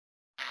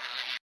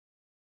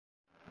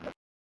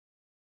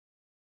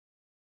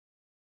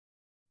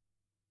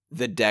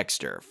The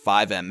Dexter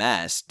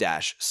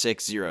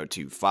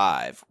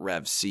 5ms-6025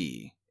 Rev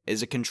C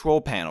is a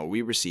control panel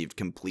we received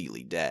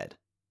completely dead.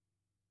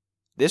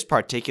 This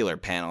particular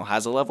panel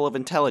has a level of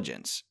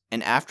intelligence,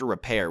 and after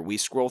repair we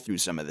scroll through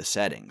some of the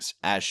settings,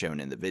 as shown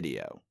in the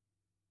video.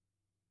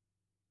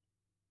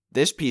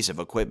 This piece of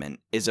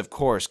equipment is of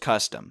course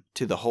custom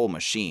to the whole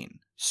machine,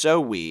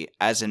 so we,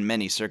 as in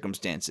many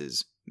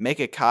circumstances, make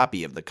a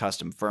copy of the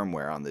custom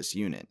firmware on this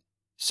unit.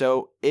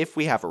 So if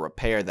we have a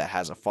repair that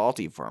has a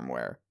faulty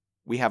firmware,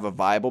 we have a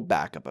viable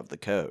backup of the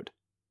code.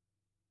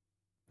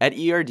 At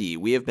ERD,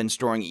 we have been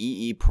storing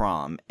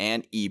EEPROM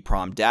and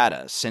EEPROM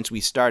data since we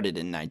started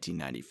in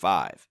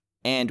 1995,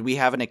 and we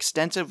have an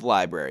extensive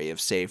library of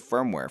saved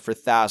firmware for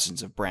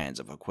thousands of brands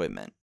of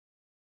equipment.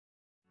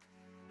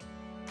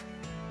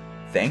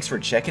 Thanks for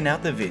checking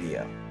out the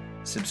video.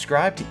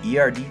 Subscribe to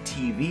ERD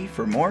TV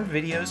for more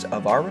videos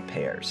of our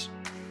repairs.